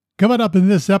Coming up in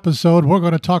this episode, we're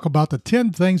going to talk about the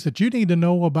 10 things that you need to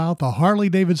know about the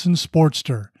Harley-Davidson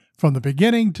Sportster, from the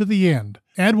beginning to the end.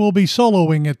 And we'll be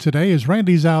soloing it today as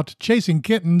Randy's out chasing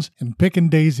kittens and picking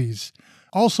daisies.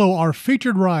 Also, our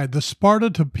featured ride, the Sparta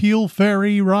to Peel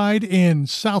Ferry ride in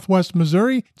Southwest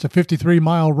Missouri. It's a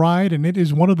 53-mile ride, and it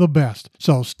is one of the best.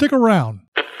 So stick around.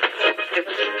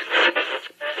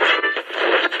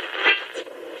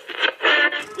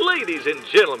 Ladies and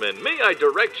gentlemen, may I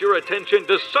direct your attention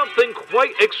to something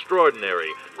quite extraordinary,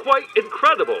 quite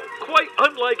incredible, quite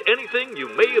unlike anything you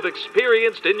may have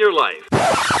experienced in your life.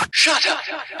 Shut up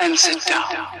and sit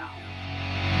down.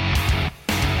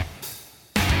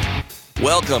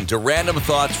 Welcome to Random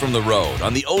Thoughts from the Road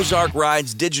on the Ozark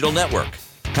Rides digital network.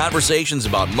 Conversations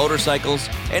about motorcycles,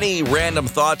 any random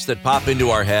thoughts that pop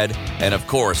into our head, and of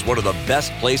course, one of the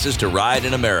best places to ride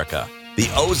in America, the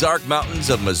Ozark Mountains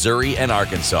of Missouri and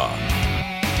Arkansas.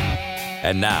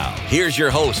 And now, here's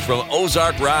your host from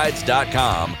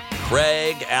OzarkRides.com,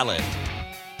 Craig Allen.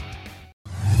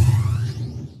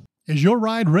 Is your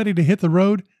ride ready to hit the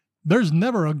road? There's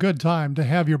never a good time to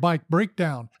have your bike break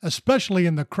down, especially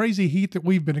in the crazy heat that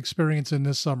we've been experiencing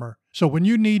this summer. So when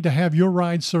you need to have your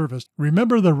ride serviced,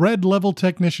 remember the Red Level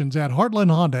technicians at Heartland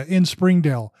Honda in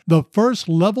Springdale, the first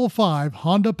Level 5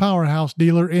 Honda powerhouse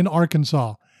dealer in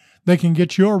Arkansas. They can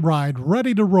get your ride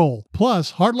ready to roll.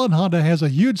 Plus, Heartland Honda has a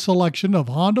huge selection of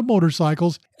Honda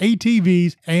motorcycles,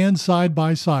 ATVs, and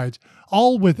side-by-sides,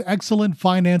 all with excellent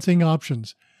financing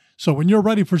options. So when you're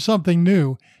ready for something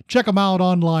new, check them out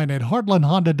online at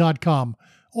heartlandhonda.com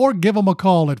or give them a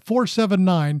call at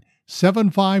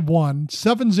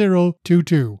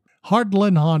 479-751-7022.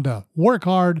 Heartland Honda. Work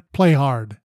hard, play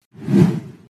hard.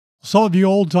 Some of you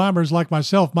old-timers like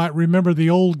myself might remember the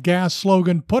old gas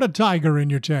slogan, "Put a tiger in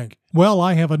your tank." Well,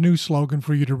 I have a new slogan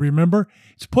for you to remember.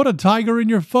 It's "Put a tiger in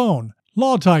your phone."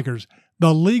 Law Tigers,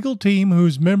 the legal team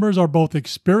whose members are both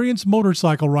experienced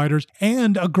motorcycle riders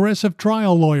and aggressive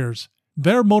trial lawyers.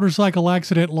 Their motorcycle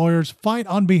accident lawyers fight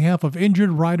on behalf of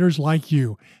injured riders like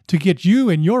you to get you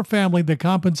and your family the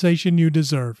compensation you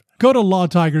deserve. Go to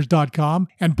lawtigers.com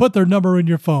and put their number in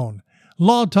your phone.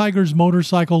 Law Tigers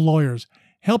Motorcycle Lawyers,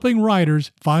 helping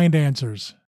riders find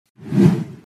answers.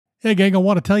 Hey gang, I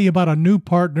want to tell you about a new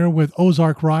partner with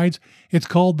Ozark Rides. It's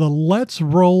called the Let's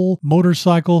Roll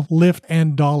Motorcycle Lift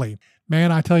and Dolly.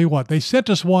 Man, I tell you what, they sent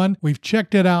us one. We've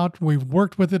checked it out. We've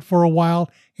worked with it for a while,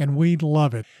 and we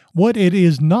love it. What it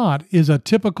is not is a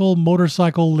typical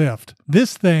motorcycle lift.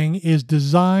 This thing is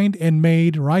designed and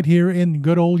made right here in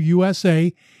good old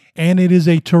USA, and it is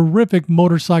a terrific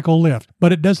motorcycle lift.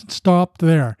 But it doesn't stop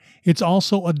there. It's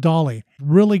also a dolly.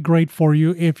 Really great for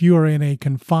you if you are in a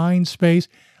confined space.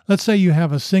 Let's say you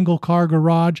have a single car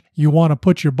garage, you want to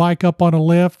put your bike up on a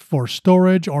lift for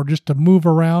storage or just to move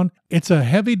around. It's a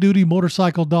heavy-duty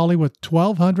motorcycle dolly with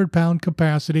 1,200-pound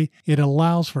capacity. It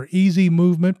allows for easy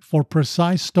movement, for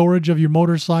precise storage of your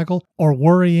motorcycle, or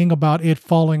worrying about it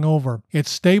falling over.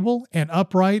 It's stable and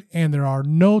upright, and there are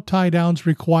no tie-downs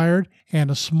required, and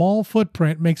a small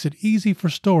footprint makes it easy for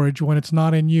storage when it's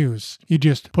not in use. You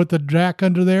just put the jack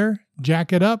under there,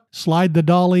 jack it up, slide the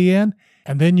dolly in,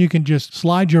 and then you can just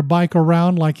slide your bike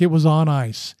around like it was on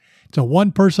ice. It's a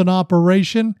one-person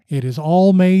operation. It is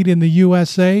all made in the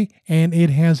USA, and it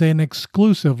has an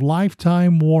exclusive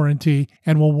lifetime warranty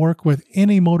and will work with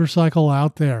any motorcycle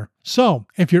out there. So,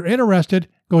 if you're interested,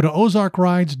 go to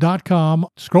ozarkrides.com,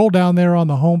 scroll down there on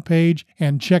the homepage,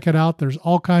 and check it out. There's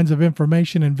all kinds of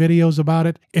information and videos about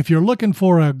it. If you're looking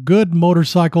for a good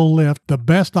motorcycle lift, the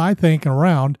best I think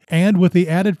around, and with the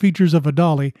added features of a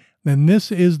dolly, then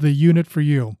this is the unit for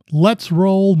you. Let's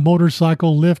Roll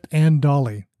Motorcycle Lift and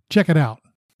Dolly. Check it out.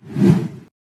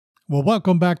 Well,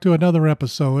 welcome back to another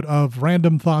episode of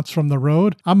Random Thoughts from the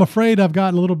Road. I'm afraid I've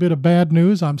got a little bit of bad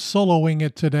news. I'm soloing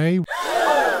it today.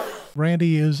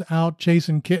 Randy is out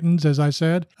chasing kittens, as I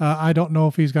said. I don't know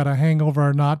if he's got a hangover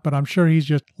or not, but I'm sure he's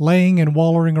just laying and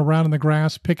wallowing around in the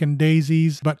grass, picking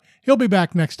daisies, but he'll be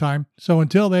back next time. So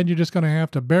until then, you're just going to have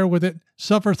to bear with it,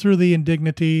 suffer through the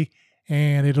indignity,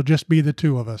 and it'll just be the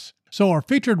two of us. So our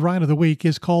featured ride of the week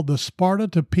is called the Sparta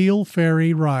to Peel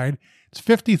Ferry ride. It's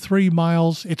 53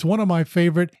 miles. It's one of my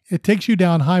favorite. It takes you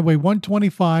down Highway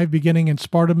 125, beginning in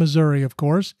Sparta, Missouri, of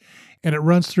course, and it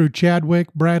runs through Chadwick,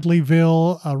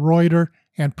 Bradleyville, Reuter,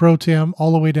 and Pro Tem,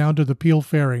 all the way down to the Peel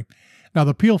Ferry. Now,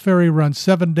 the Peel Ferry runs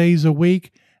 7 days a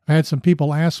week. I've had some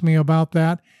people ask me about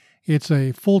that. It's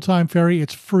a full-time ferry.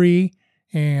 It's free.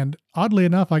 And oddly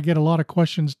enough, I get a lot of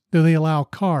questions, do they allow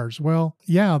cars? Well,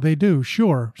 yeah, they do,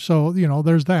 sure. So,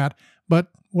 there's that. But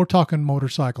we're talking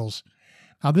motorcycles.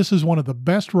 Now, this is one of the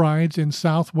best rides in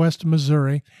southwest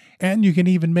Missouri, and you can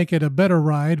even make it a better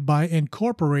ride by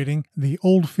incorporating the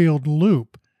Oldfield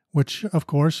Loop, which, of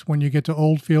course, when you get to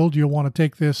Oldfield, you'll want to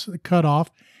take this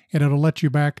cutoff, and it'll let you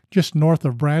back just north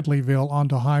of Bradleyville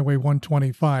onto Highway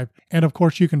 125. And, of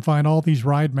course, you can find all these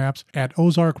ride maps at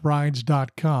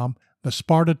ozarkrides.com, the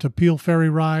Sparta to Peel Ferry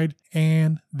ride,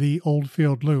 and the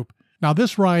Oldfield Loop. Now,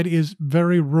 this ride is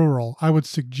very rural. I would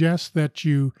suggest that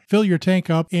you fill your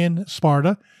tank up in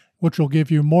Sparta, which will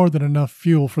give you more than enough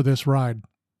fuel for this ride.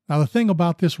 Now, the thing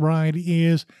about this ride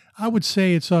is I would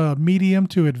say it's a medium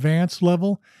to advanced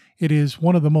level. It is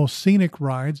one of the most scenic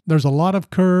rides. There's a lot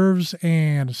of curves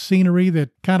and scenery that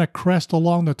kind of crest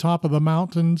along the top of the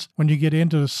mountains when you get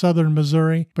into southern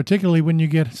Missouri, particularly when you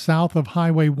get south of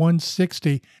Highway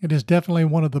 160. It is definitely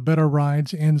one of the better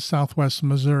rides in southwest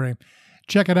Missouri.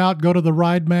 Check it out. Go to the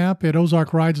ride map at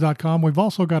ozarkrides.com. We've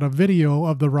also got a video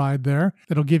of the ride there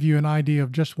that'll give you an idea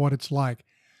of just what it's like.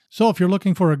 So if you're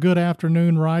looking for a good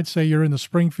afternoon ride, say you're in the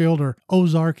Springfield or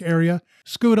Ozark area,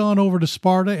 scoot on over to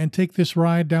Sparta and take this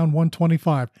ride down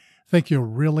 125. I think you'll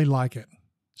really like it.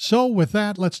 So with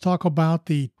that, let's talk about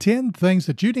the 10 things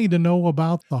that you need to know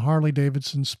about the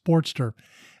Harley-Davidson Sportster.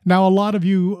 Now, a lot of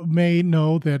you may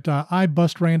know that I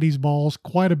bust Randy's balls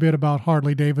quite a bit about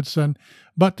Harley-Davidson,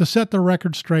 but to set the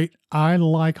record straight, I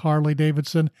like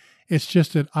Harley-Davidson. It's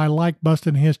just that I like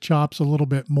busting his chops a little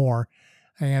bit more,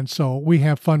 and so we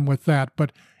have fun with that.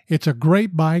 But it's a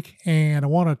great bike, and I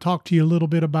want to talk to you a little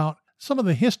bit about some of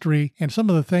the history and some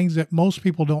of the things that most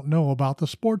people don't know about the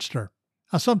Sportster.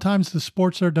 Sometimes the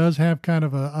Sportster does have kind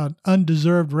of an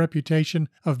undeserved reputation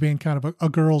of being kind of a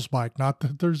girl's bike. Not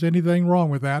that there's anything wrong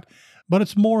with that, but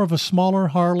it's more of a smaller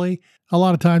Harley. A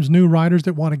lot of times new riders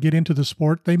that want to get into the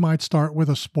sport, they might start with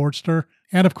a Sportster.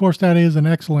 And of course, that is an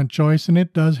excellent choice, and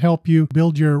it does help you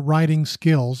build your riding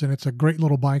skills, and it's a great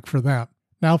little bike for that.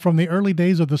 Now, from the early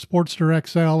days of the Sportster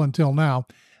XL until now,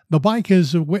 the bike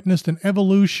has witnessed an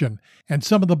evolution, and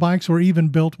some of the bikes were even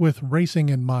built with racing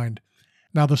in mind.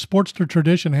 Now, the Sportster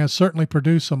tradition has certainly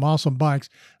produced some awesome bikes.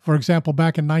 For example,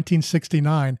 back in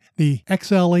 1969, the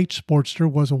XLH Sportster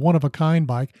was a one-of-a-kind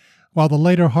bike, while the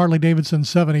later Harley-Davidson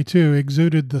 72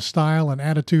 exuded the style and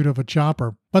attitude of a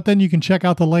chopper. But then you can check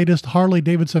out the latest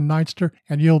Harley-Davidson Nightster,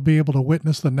 and you'll be able to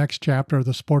witness the next chapter of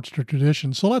the Sportster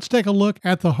tradition. So let's take a look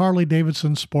at the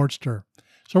Harley-Davidson Sportster.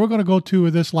 So we're going to go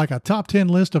to this like a top 10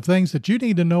 list of things that you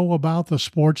need to know about the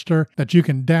Sportster that you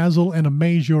can dazzle and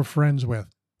amaze your friends with.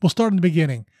 We'll start in the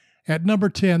beginning. At number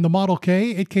 10, the Model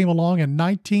K, it came along in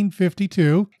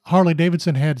 1952.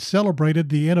 Harley-Davidson had celebrated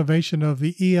the innovation of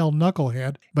the EL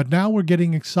Knucklehead, but now we're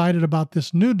getting excited about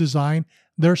this new design,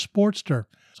 their Sportster.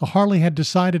 So Harley had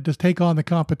decided to take on the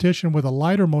competition with a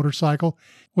lighter motorcycle,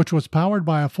 which was powered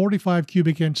by a 45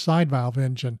 cubic inch side valve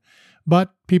engine.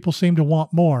 But people seemed to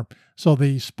want more. So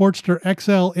the Sportster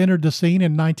XL entered the scene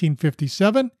in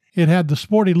 1957. It had the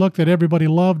sporty look that everybody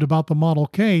loved about the Model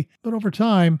K, but over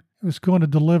time, it was going to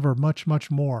deliver much,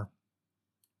 much more.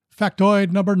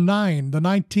 Factoid number 9, the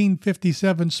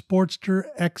 1957 Sportster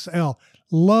XL.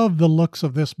 Love the looks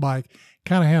of this bike.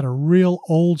 Kind of had a real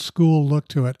old school look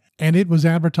to it, and it was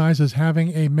advertised as having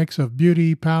a mix of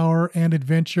beauty, power, and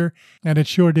adventure, and it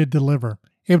sure did deliver.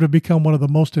 It would have become one of the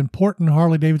most important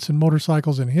Harley-Davidson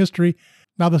motorcycles in history.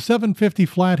 Now, the 750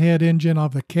 flathead engine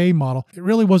of the K model, it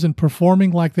really wasn't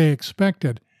performing like they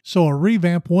expected, so a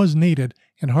revamp was needed,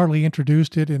 and Harley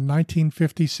introduced it in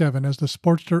 1957 as the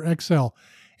Sportster XL.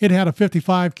 It had a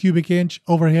 55 cubic inch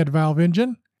overhead valve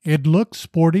engine. It looked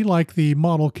sporty like the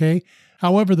Model K.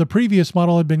 However, the previous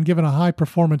model had been given a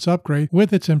high-performance upgrade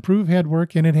with its improved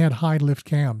headwork, and it had high lift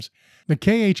cams. The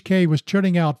KHK was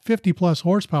churning out 50-plus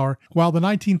horsepower, while the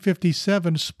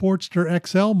 1957 Sportster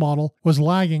XL model was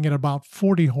lagging at about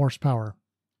 40 horsepower.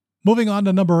 Moving on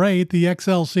to number 8, the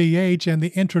XLCH and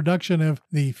the introduction of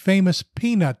the famous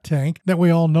peanut tank that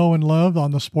we all know and love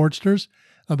on the Sportsters.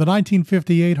 The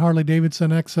 1958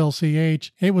 Harley-Davidson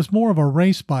XLCH, it was more of a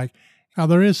race bike. Now,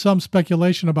 there is some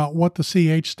speculation about what the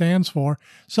CH stands for.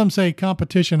 Some say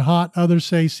competition hot, others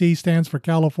say C stands for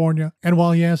California. And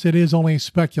while yes, it is only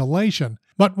speculation,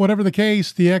 but whatever the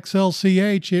case, the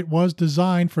XLCH, it was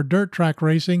designed for dirt track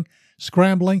racing,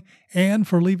 scrambling, and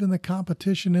for leaving the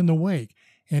competition in the wake.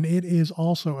 And it is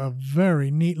also a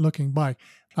very neat looking bike.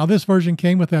 Now, this version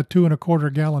came with that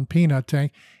 2.25 gallon peanut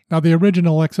tank. Now, the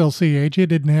original XLCH, it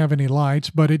didn't have any lights,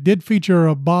 but it did feature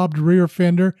a bobbed rear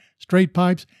fender, straight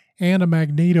pipes, and a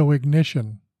magneto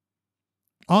ignition.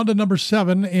 On to number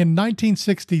 7, in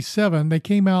 1967, they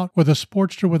came out with a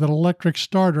Sportster with an electric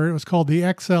starter. It was called the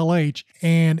XLH,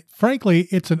 and frankly,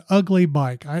 it's an ugly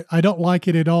bike. I don't like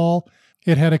it at all.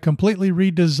 It had a completely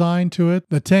redesigned to it.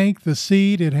 The tank, the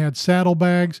seat, it had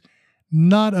saddlebags.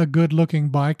 Not a good looking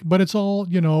bike, but it's all,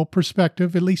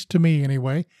 perspective, at least to me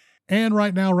anyway. And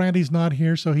right now, Randy's not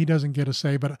here, so he doesn't get a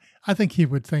say, but I think he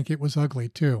would think it was ugly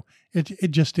too.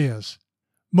 It just is.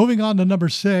 Moving on to number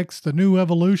 6, the new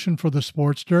evolution for the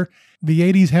Sportster. The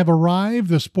 80s have arrived.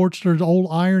 The Sportster's old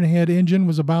Ironhead engine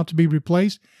was about to be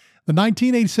replaced. The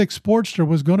 1986 Sportster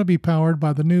was going to be powered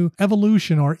by the new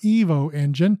Evolution or Evo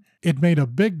engine. It made a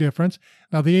big difference.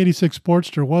 Now, the 86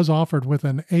 Sportster was offered with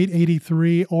an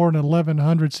 883 or an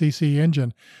 1100cc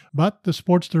engine, but the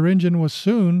Sportster engine was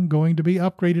soon going to be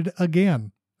upgraded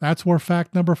again. That's where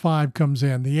fact number 5 comes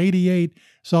in. The 88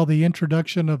 saw the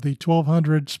introduction of the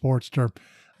 1200 Sportster.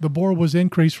 The bore was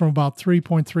increased from about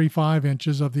 3.35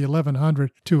 inches of the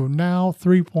 1100 to now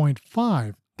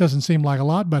 3.5. Doesn't seem like a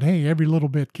lot, but hey, every little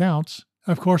bit counts.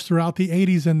 Of course, throughout the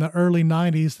 80s and the early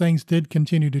 90s, things did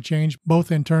continue to change,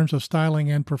 both in terms of styling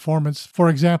and performance. For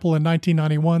example, in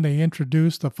 1991, they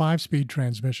introduced the 5-speed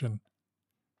transmission.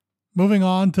 Moving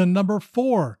on to number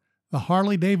 4, the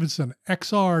Harley-Davidson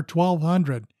XR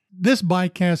 1200. This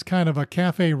bike has kind of a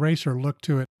cafe racer look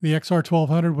to it. The XR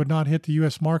 1200 would not hit the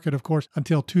U.S. market, of course,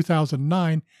 until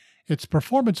 2009. Its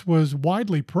performance was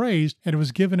widely praised, and it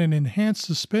was given an enhanced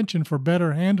suspension for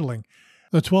better handling.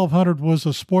 The 1200 was a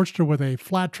Sportster with a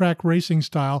flat-track racing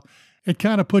style. It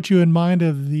kind of put you in mind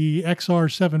of the XR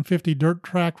 750 dirt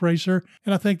track racer,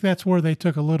 and I think that's where they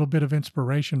took a little bit of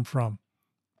inspiration from.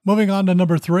 Moving on to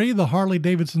number 3, the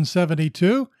Harley-Davidson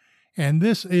 72. And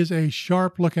this is a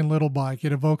sharp-looking little bike.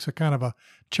 It evokes a kind of a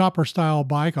chopper-style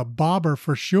bike, a bobber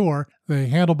for sure. The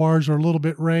handlebars are a little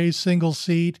bit raised, single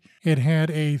seat. It had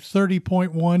a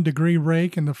 30.1 degree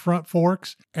rake in the front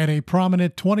forks and a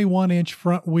prominent 21-inch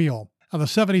front wheel. Now, the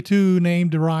 72 name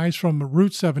derives from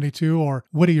Route 72 or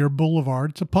Whittier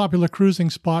Boulevard. It's a popular cruising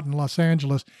spot in Los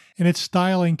Angeles, and its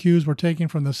styling cues were taken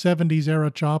from the 70s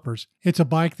era choppers. It's a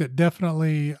bike that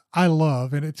definitely I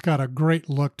love, and it's got a great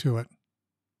look to it.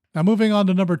 Now, moving on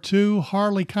to number 2,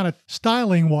 Harley kind of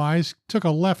styling-wise took a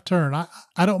left turn.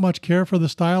 I don't much care for the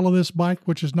style of this bike,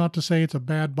 which is not to say it's a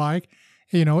bad bike.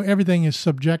 Everything is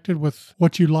subjective with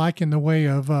what you like in the way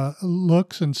of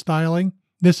looks and styling.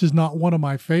 This is not one of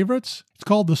my favorites. It's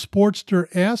called the Sportster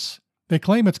S. They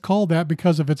claim it's called that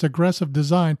because of its aggressive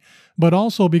design, but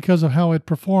also because of how it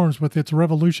performs with its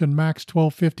Revolution Max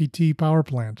 1250T power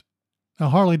plant. Now,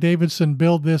 Harley-Davidson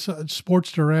built this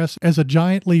Sportster S as a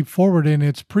giant leap forward in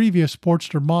its previous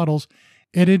Sportster models.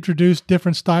 It introduced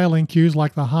different styling cues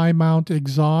like the high mount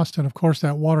exhaust and, of course,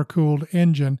 that water-cooled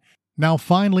engine. Now,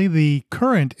 finally, the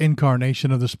current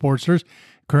incarnation of the Sportsters.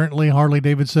 Currently,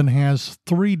 Harley-Davidson has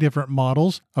 3 different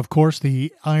models. Of course,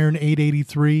 the Iron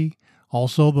 883,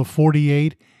 also the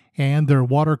 48, and their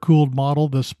water-cooled model,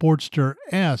 the Sportster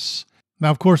S. Now,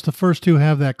 of course, the first 2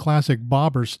 have that classic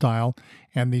bobber style,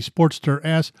 and the Sportster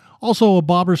S, also a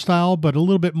bobber style, but a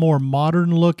little bit more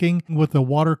modern looking with the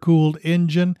water-cooled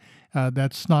engine.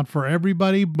 That's not for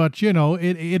everybody, but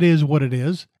it is what it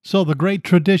is. So the great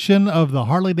tradition of the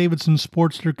Harley-Davidson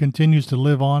Sportster continues to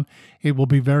live on. It will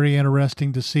be very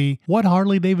interesting to see what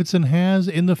Harley-Davidson has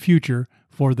in the future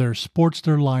for their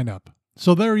Sportster lineup.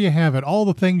 So there you have it, all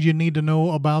the things you need to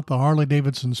know about the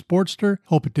Harley-Davidson Sportster.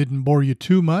 Hope it didn't bore you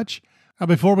too much. Now,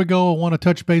 before we go, I want to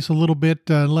touch base a little bit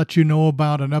and let you know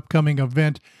about an upcoming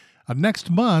event.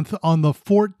 Next month, on the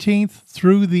 14th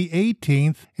through the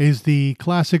 18th, is the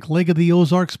classic Lake of the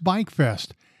Ozarks Bike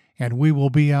Fest. And we will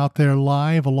be out there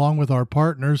live along with our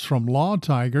partners from Law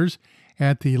Tigers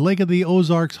at the Lake of the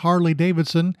Ozarks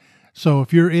Harley-Davidson. So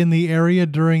if you're in the area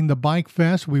during the Bike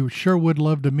Fest, we sure would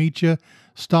love to meet you.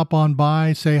 Stop on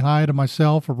by, say hi to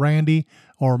myself, or Randy,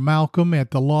 or Malcolm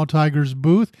at the Law Tigers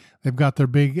booth. They've got their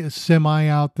big semi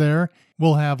out there.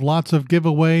 We'll have lots of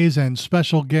giveaways and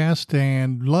special guests,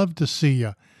 and love to see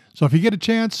you. So if you get a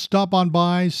chance, stop on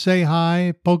by, say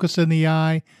hi, poke us in the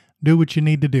eye, do what you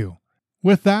need to do.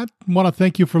 With that, I want to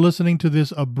thank you for listening to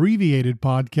this abbreviated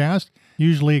podcast.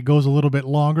 Usually it goes a little bit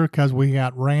longer because we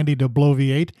got Randy to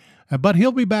bloviate, but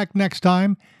he'll be back next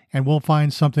time, and we'll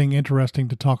find something interesting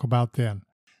to talk about then.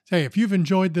 Hey, if you've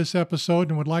enjoyed this episode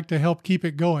and would like to help keep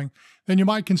it going, then you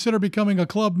might consider becoming a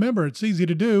club member. It's easy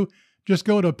to do. Just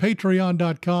go to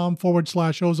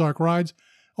patreon.com/Ozark Rides,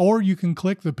 or you can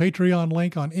click the Patreon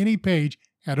link on any page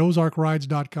at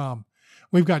ozarkrides.com.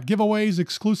 We've got giveaways,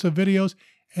 exclusive videos,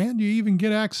 and you even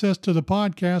get access to the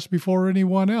podcast before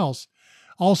anyone else.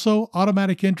 Also,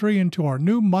 automatic entry into our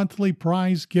new monthly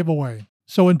prize giveaway.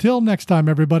 So until next time,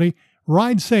 everybody,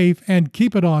 ride safe and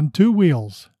keep it on 2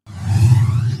 wheels.